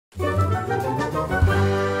Hi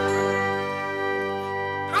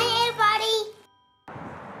everybody!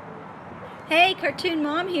 Hey, Cartoon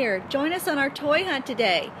Mom here. Join us on our toy hunt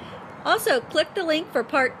today. Also, click the link for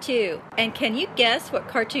part 2. And can you guess what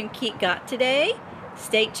Kartoonkeat got today?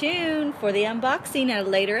 Stay tuned for the unboxing at a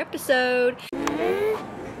later episode.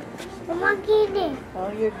 Oh my goodness!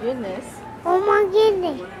 Oh, your goodness. Oh my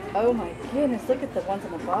goodness! Oh my goodness, look at the ones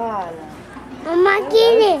on the bottom. Oh my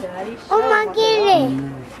goodness! Oh my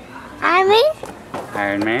goodness! Iron Man?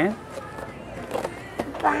 Iron Man.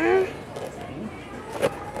 Bye.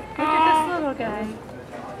 Look at this little guy.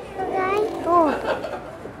 Okay. Oh.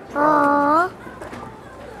 Aww.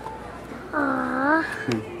 Aww.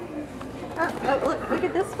 Oh, look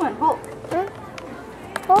at this one. Hulk. Huh?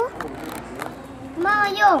 Oh.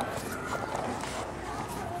 Mario.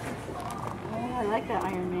 Oh, I like that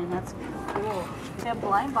Iron Man. That's cool. We have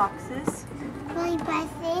blind boxes. My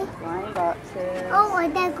boxes. Blind boxes. Oh,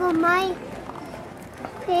 and there go my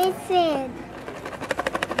person.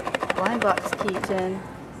 Blind box keychain.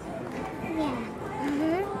 Yeah.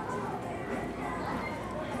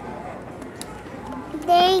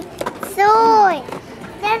 They toy.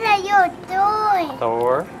 That's your toy.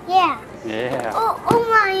 Thor. Yeah. Yeah. Oh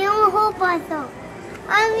my, I'm a whole puzzle.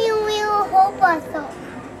 I'm a whole puzzle.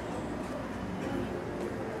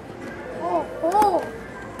 Oh.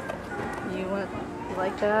 You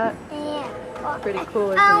like that? Yeah. Pretty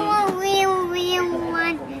cool, isn't I it? want real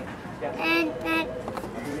one. And that.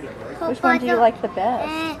 Which one do you like the best?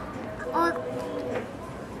 And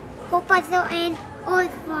whole puzzle and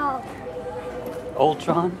Oswald.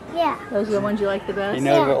 Ultron. Yeah. Those are the ones you like the best? You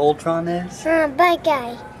know Yeah. what Ultron is? Bad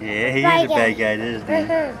guy. Yeah, he Bad is a bad guy, isn't he?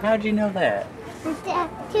 Uh-huh. How'd you know that?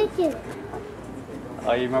 Choo-choo.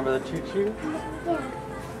 Oh, you remember the choo-choo? Yeah.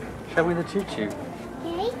 Show me the choo-choo.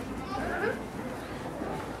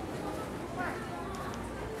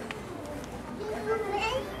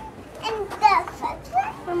 Okay. And that's it.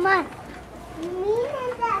 Come on. Me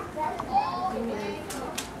and that's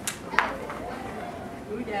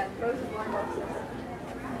Ooh, yeah. Those are blind boxes.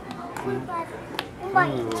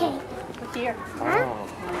 Okay. Look here. Oh. You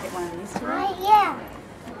want to get one of these today? Yeah.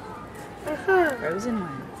 Frozen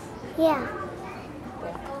ones. Yeah.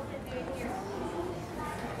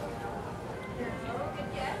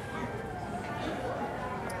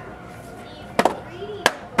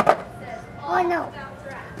 Oh no.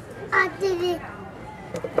 I did it.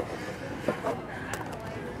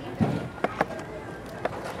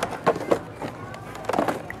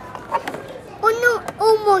 Oh no.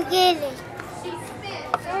 Oh my goodness.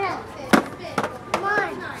 Yeah. Come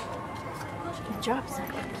on. Good job, son.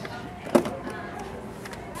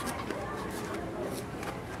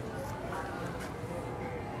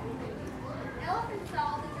 Elephant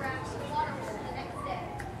saw the giraffe's water hole the next day.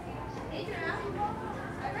 Hey giraffe,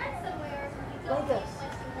 I read somewhere you don't Legos.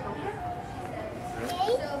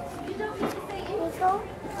 Okay. so you don't need to say anything. Lego.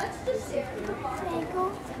 Let's just share. Lego.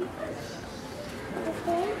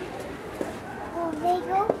 Okay. Oh,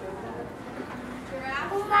 Lego.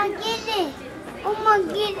 Giraffe, Oh my goodness. Oh my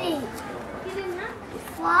goodness. you didn't have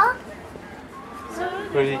What?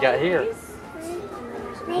 What do you got here?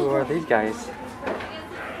 Who are these guys?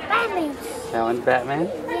 Batman. That one's Batman?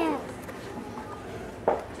 Yeah.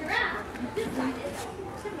 giraffe. Decided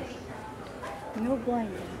to make No blind.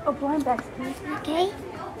 Oh, blind bags, please. Okay.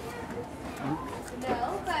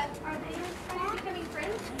 no, but are they becoming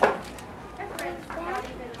friends? They're friends.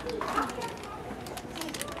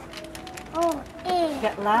 Oh, We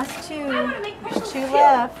got last two. There's two and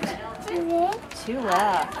left. then Two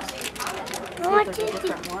left. I want Those to are do.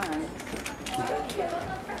 different ones.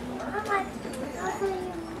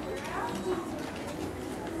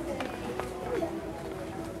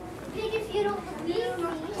 Big if you don't believe me.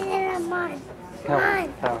 And then I'm on. Oh,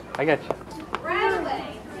 oh, I got you. Right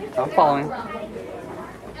away. I'm following.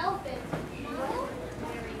 Elephant.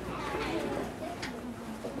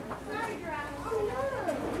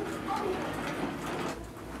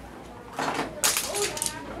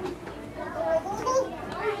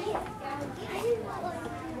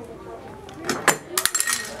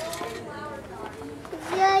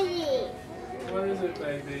 Yay. What is it,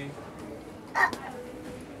 baby? Huh?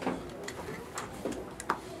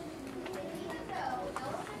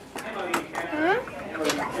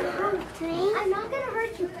 I'm not gonna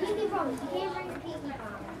hurt you. Pinky promise. You can't bring your pinky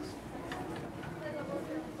promise.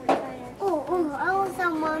 Oh, I want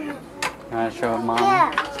some money. Want to show it, Mom?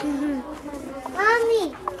 Yeah.